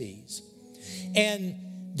mesetes. And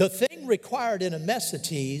the thing required in a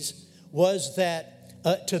mesetes was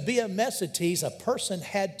that to be a mesetes, a person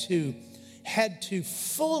had to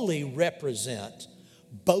fully represent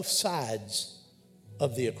both sides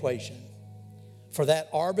of the equation. For that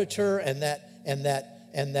arbiter and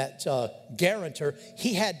that guarantor,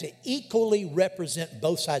 he had to equally represent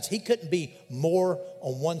both sides. He couldn't be more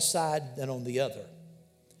on one side than on the other.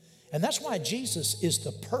 And that's why Jesus is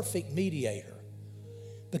the perfect mediator,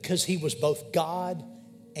 because he was both God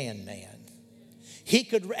and man. He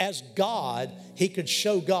could, as God, he could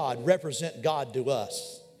show God, represent God to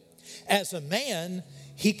us. As a man,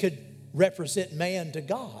 he could represent man to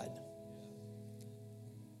God.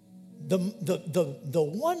 The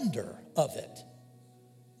wonder of it.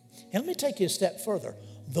 And let me take you a step further.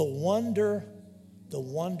 The wonder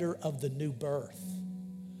of the new birth.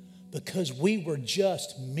 Because we were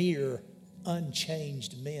just mere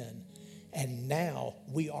unchanged men. And now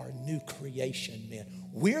we are new creation men.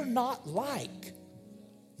 We're not like,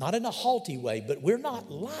 not in a haughty way, but we're not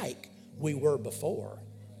like we were before.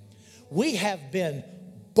 We have been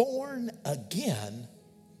born again,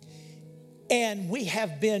 and we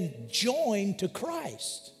have been joined to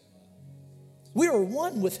Christ. We are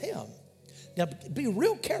one with him. Now, be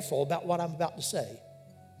real careful about what I'm about to say,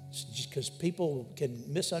 because people can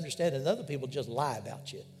misunderstand and other people just lie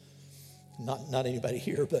about you. Not anybody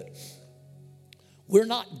here, but we're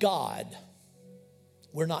not God.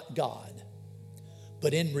 We're not God.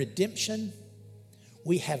 But in redemption,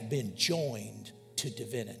 we have been joined to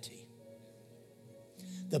divinity.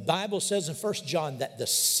 The Bible says in 1 John that the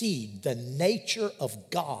seed, the nature of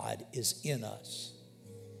God is in us.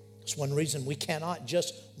 It's one reason we cannot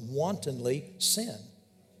just wantonly sin.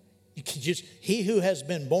 You can just, he who has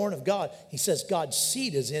been born of God, he says God's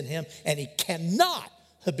seed is in him and he cannot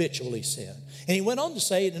habitually sin. And he went on to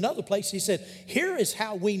say in another place, he said, here is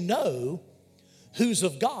how we know who's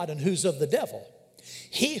of God and who's of the devil.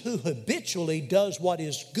 He who habitually does what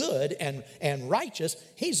is good and righteous,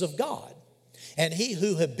 he's of God. And he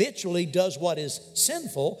who habitually does what is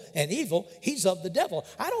sinful and evil, he's of the devil.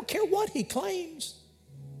 I don't care what he claims.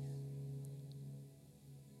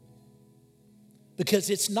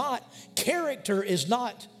 Because it's not, character is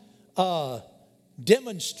not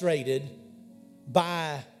demonstrated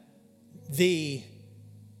by the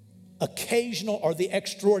occasional or the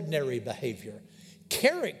extraordinary behavior.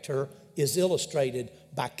 Character is illustrated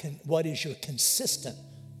by what is your consistent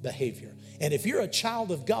behavior. And if you're a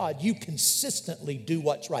child of God, you consistently do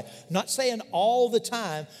what's right. I'm not saying all the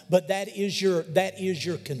time, but that is your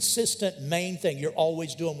consistent main thing. You're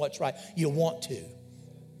always doing what's right. You want to.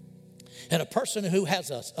 And a person who has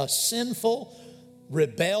a sinful,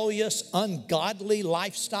 rebellious, ungodly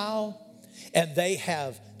lifestyle, and they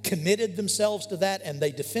have committed themselves to that and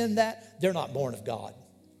they defend that, they're not born of God.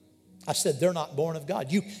 I said they're not born of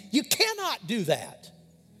God. You cannot do that.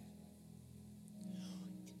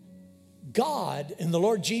 God and the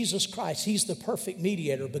Lord Jesus Christ, he's the perfect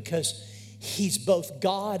mediator because he's both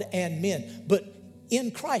God and men. But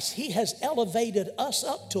in Christ, he has elevated us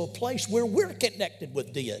up to a place where we're connected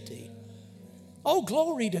with deity. Oh,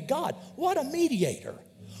 glory to God. What a mediator.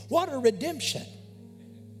 What a redemption.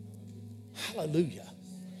 Hallelujah.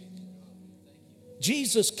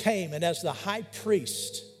 Jesus came, and as the high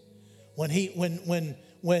priest, when he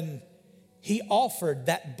offered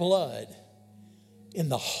that blood in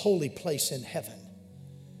the holy place in heaven,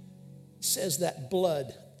 it says that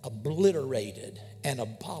blood obliterated and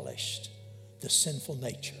abolished the sinful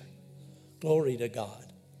nature. Glory to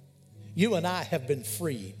God. You and I have been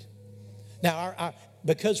freed. Now,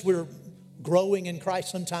 because we're growing in Christ,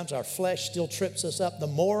 sometimes our flesh still trips us up. The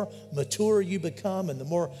more mature you become and the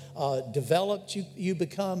more developed you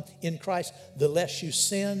become in Christ, the less you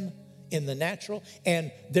sin in the natural,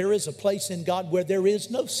 and there is a place in God where there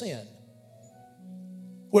is no sin,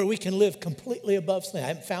 where we can live completely above sin. I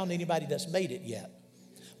haven't found anybody that's made it yet,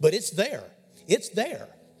 but it's there. It's there.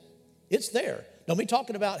 It's there. Don't be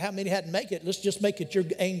talking about how many hadn't make it. Let's just make it your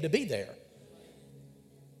aim to be there.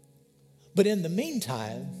 But in the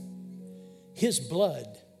meantime, His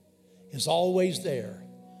blood is always there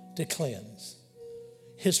to cleanse.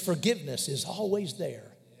 His forgiveness is always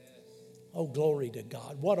there. Oh, glory to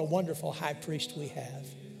God. What a wonderful high priest we have.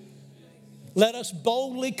 Let us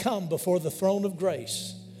boldly come before the throne of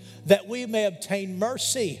grace, that we may obtain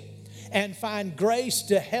mercy and find grace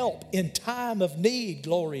to help in time of need.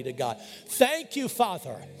 Glory to God. Thank you,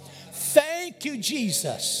 Father. Thank you,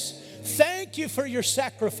 Jesus. Thank you for your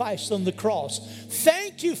sacrifice on the cross.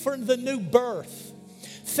 Thank you for the new birth.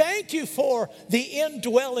 Thank you for the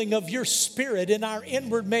indwelling of your Spirit in our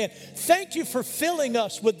inward man. Thank you for filling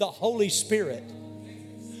us with the Holy Spirit.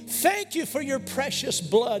 Thank you for your precious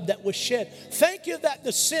blood that was shed. Thank you that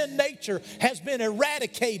the sin nature has been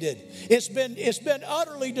eradicated. It's been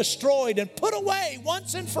utterly destroyed and put away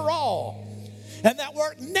once and for all. And that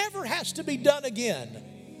work never has to be done again.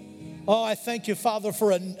 Oh, I thank you, Father,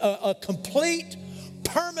 for a complete,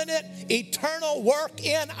 permanent, eternal work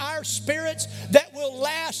in our spirits that will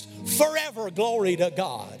last forever. Glory to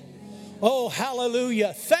God. Oh,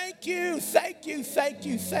 hallelujah. Thank you, thank you, thank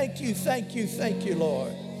you, thank you, thank you, thank you,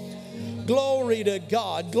 Lord. Glory to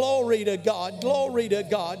God, glory to God, glory to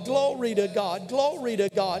God, glory to God, glory to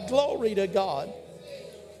God, glory to God.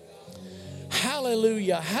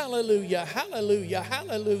 Hallelujah, hallelujah, hallelujah,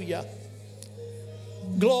 hallelujah.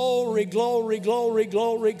 Glory, glory, glory,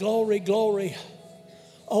 glory, glory, glory.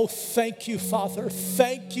 Oh, thank you, Father.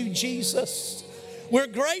 Thank you, Jesus. We're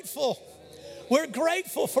grateful. We're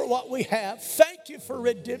grateful for what we have. Thank you for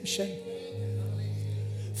redemption.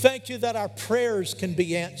 Thank you that our prayers can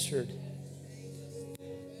be answered.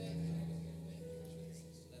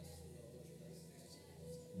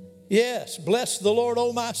 Yes, bless the Lord,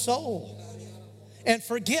 O my soul, and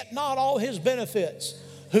forget not all His benefits,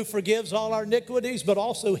 who forgives all our iniquities, but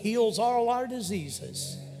also heals all our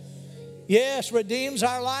diseases. Yes, redeems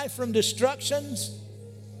our life from destructions.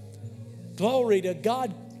 Glory to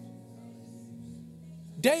God.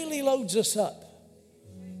 Daily loads us up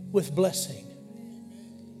with blessing.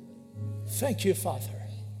 Thank you, Father.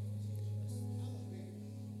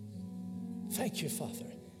 Thank you, Father.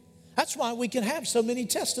 That's why we can have so many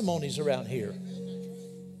testimonies around here.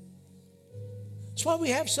 That's why we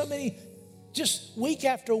have so many, just week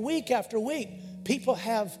after week after week.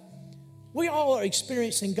 We all are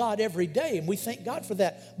experiencing God every day, and we thank God for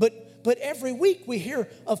that. But every week we hear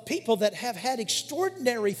of people that have had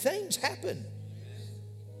extraordinary things happen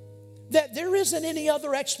that there isn't any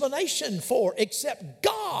other explanation for except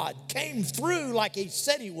God came through like He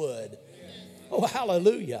said He would. Oh,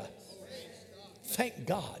 hallelujah. Thank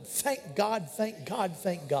God, thank God, thank God,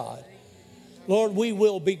 thank God. Lord, we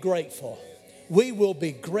will be grateful. We will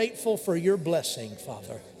be grateful for your blessing,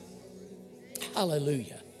 Father.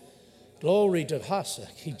 Hallelujah. Glory to Hasa.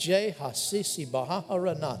 Hije hasisi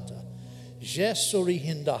baharanata. Jesuri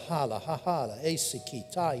hindahala hahala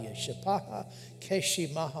esikitaya shapaha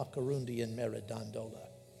keshi maha karundi and meridandola.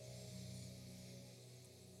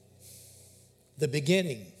 The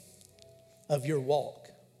beginning of your walk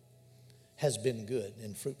has been good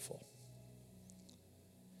and fruitful.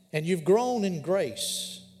 And you've grown in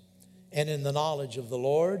grace and in the knowledge of the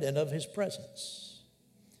Lord and of His presence.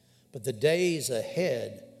 But the days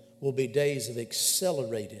ahead will be days of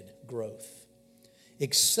accelerated growth,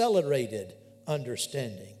 accelerated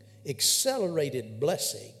understanding, accelerated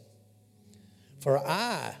blessing. For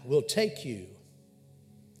I will take you,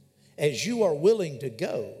 as you are willing to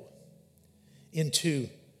go, into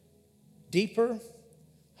deeper,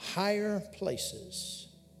 higher places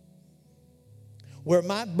where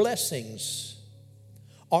my blessings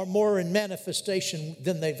are more in manifestation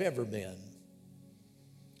than they've ever been,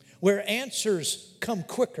 where answers come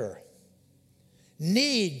quicker,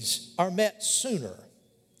 needs are met sooner,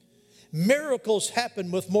 miracles happen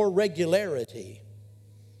with more regularity,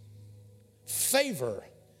 favor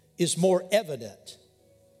is more evident,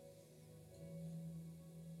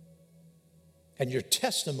 and your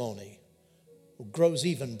testimony grows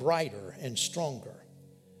even brighter and stronger.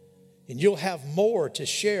 And you'll have more to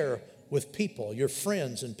share with people, your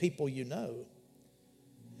friends and people you know.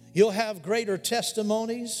 You'll have greater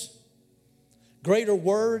testimonies, greater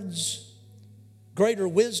words, greater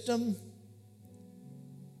wisdom,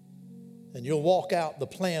 and you'll walk out the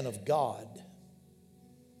plan of God.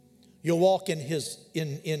 You'll walk in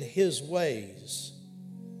His ways,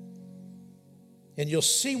 and you'll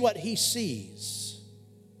see what He sees.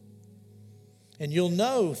 And you'll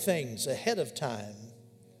know things ahead of time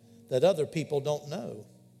that other people don't know.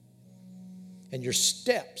 And your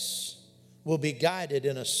steps will be guided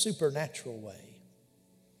in a supernatural way.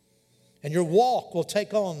 And your walk will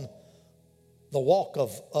take on the walk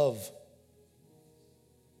of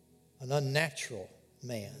an unnatural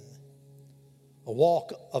man. A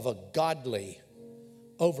walk of a godly,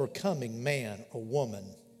 overcoming man or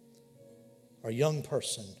woman or young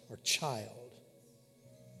person or child.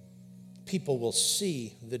 People will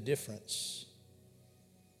see the difference.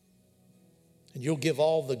 And you'll give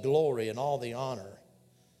all the glory and all the honor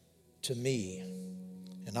to me.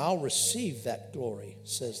 And I'll receive that glory,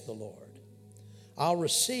 says the Lord. I'll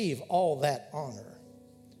receive all that honor.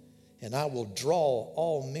 And I will draw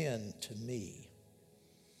all men to me.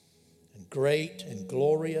 And great and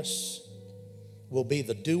glorious will be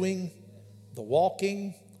the doing, the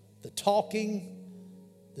walking, the talking,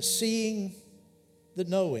 the seeing, the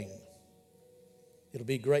knowing. It'll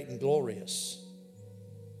be great and glorious.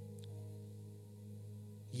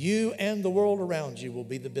 You and the world around you will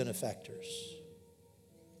be the benefactors.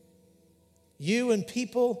 You and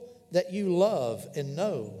people that you love and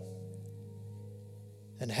know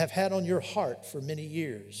and have had on your heart for many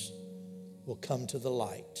years will come to the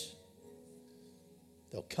light.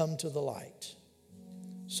 They'll come to the light.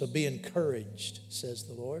 So be encouraged, says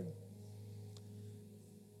the Lord.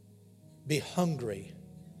 Be hungry,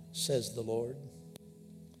 says the Lord.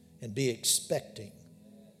 And be expecting,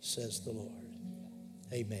 says the Lord.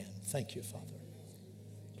 Amen. Thank you, Father.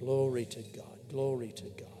 Glory to God. Glory to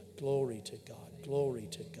God. Glory to God. Glory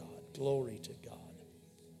to God. Glory to God.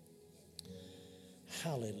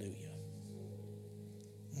 Hallelujah.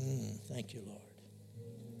 Thank you, Lord.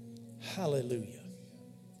 Hallelujah.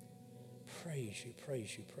 Praise you,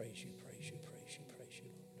 praise you, praise you, praise you, praise you, praise you,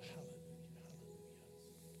 Lord. Hallelujah. Hallelujah.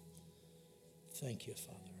 Thank you,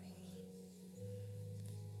 Father.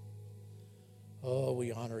 Oh,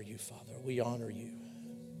 we honor you, Father. We honor you.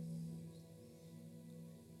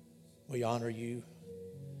 We honor you.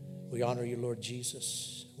 We honor you, Lord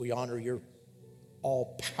Jesus. We honor your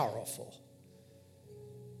all-powerful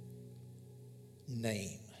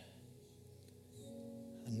name.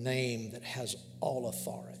 A name that has all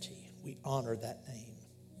authority. We honor that name.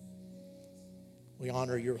 We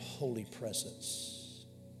honor your holy presence.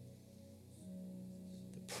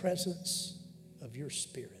 The presence of your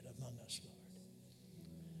Spirit among us, Lord.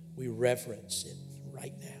 We reverence it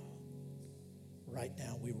right now. Right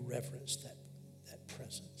now, we reverence that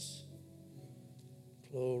presence.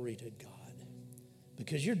 Glory to God.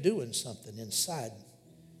 Because you're doing something inside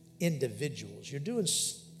individuals. You're doing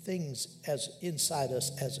things as inside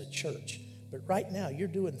us as a church. But right now, you're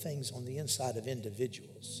doing things on the inside of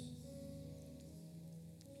individuals.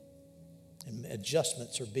 And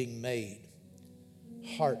adjustments are being made.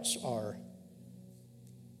 Hearts are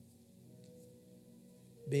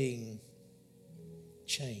being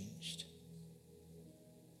changed.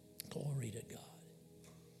 Glory to God.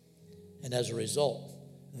 And as a result,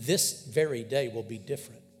 this very day will be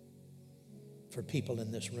different for people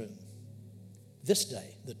in this room. This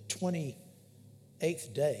day, the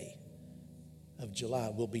 28th day of July,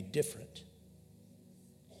 will be different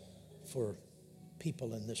for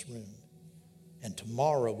people in this room. And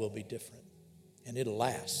tomorrow will be different. And it'll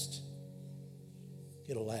last.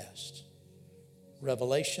 It'll last.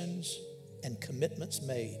 Revelations and commitments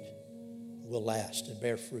made will last and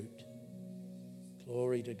bear fruit.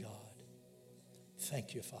 Glory to God.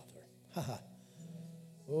 Thank you, Father.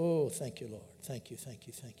 Oh, thank you, Lord. Thank you, thank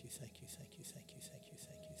you, thank you, thank you, thank you, thank you, thank you,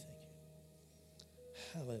 thank you, thank you.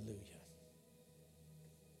 Hallelujah.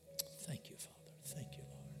 Thank you, Father. Thank you,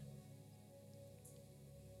 Lord.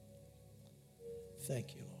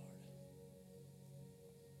 Thank you, Lord.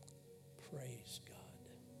 Praise God.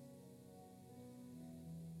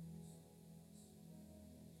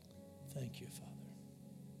 Thank you, Father.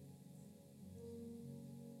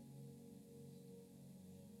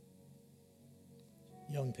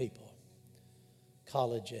 Young people,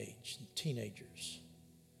 college age, teenagers,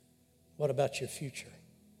 what about your future?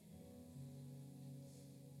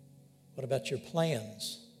 What about your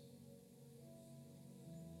plans?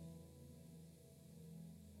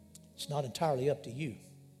 It's not entirely up to you.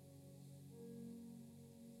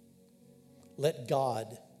 Let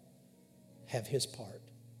God have his part.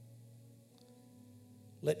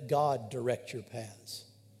 Let God direct your paths.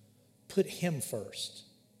 Put him first.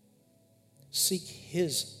 Seek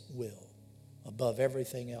his will above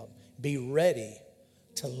everything else. Be ready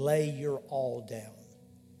to lay your all down.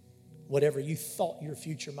 Whatever you thought your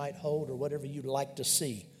future might hold or whatever you'd like to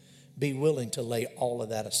see, be willing to lay all of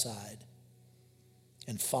that aside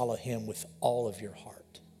and follow him with all of your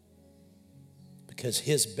heart. because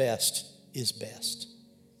His best is best.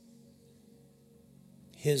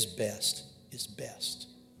 His best is best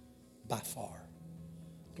by far.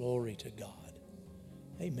 Glory to God.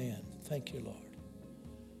 Amen. Thank you, Lord.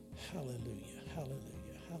 Hallelujah,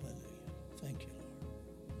 hallelujah, hallelujah. Thank you,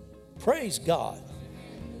 Lord. Praise God.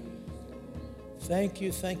 Thank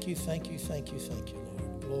you, thank you, thank you, thank you, thank you,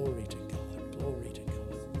 Lord. Glory to God, glory to God.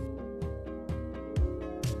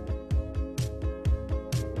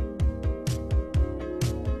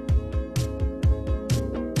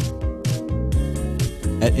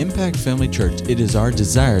 At Impact Family Church, it is our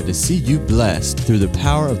desire to see you blessed through the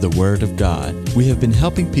power of the Word of God. We have been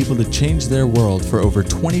helping people to change their world for over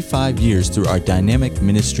 25 years through our dynamic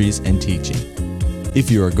ministries and teaching.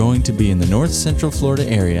 If you are going to be in the North Central Florida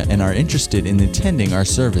area and are interested in attending our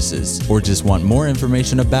services, or just want more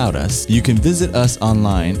information about us, you can visit us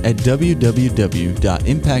online at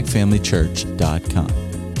www.impactfamilychurch.com.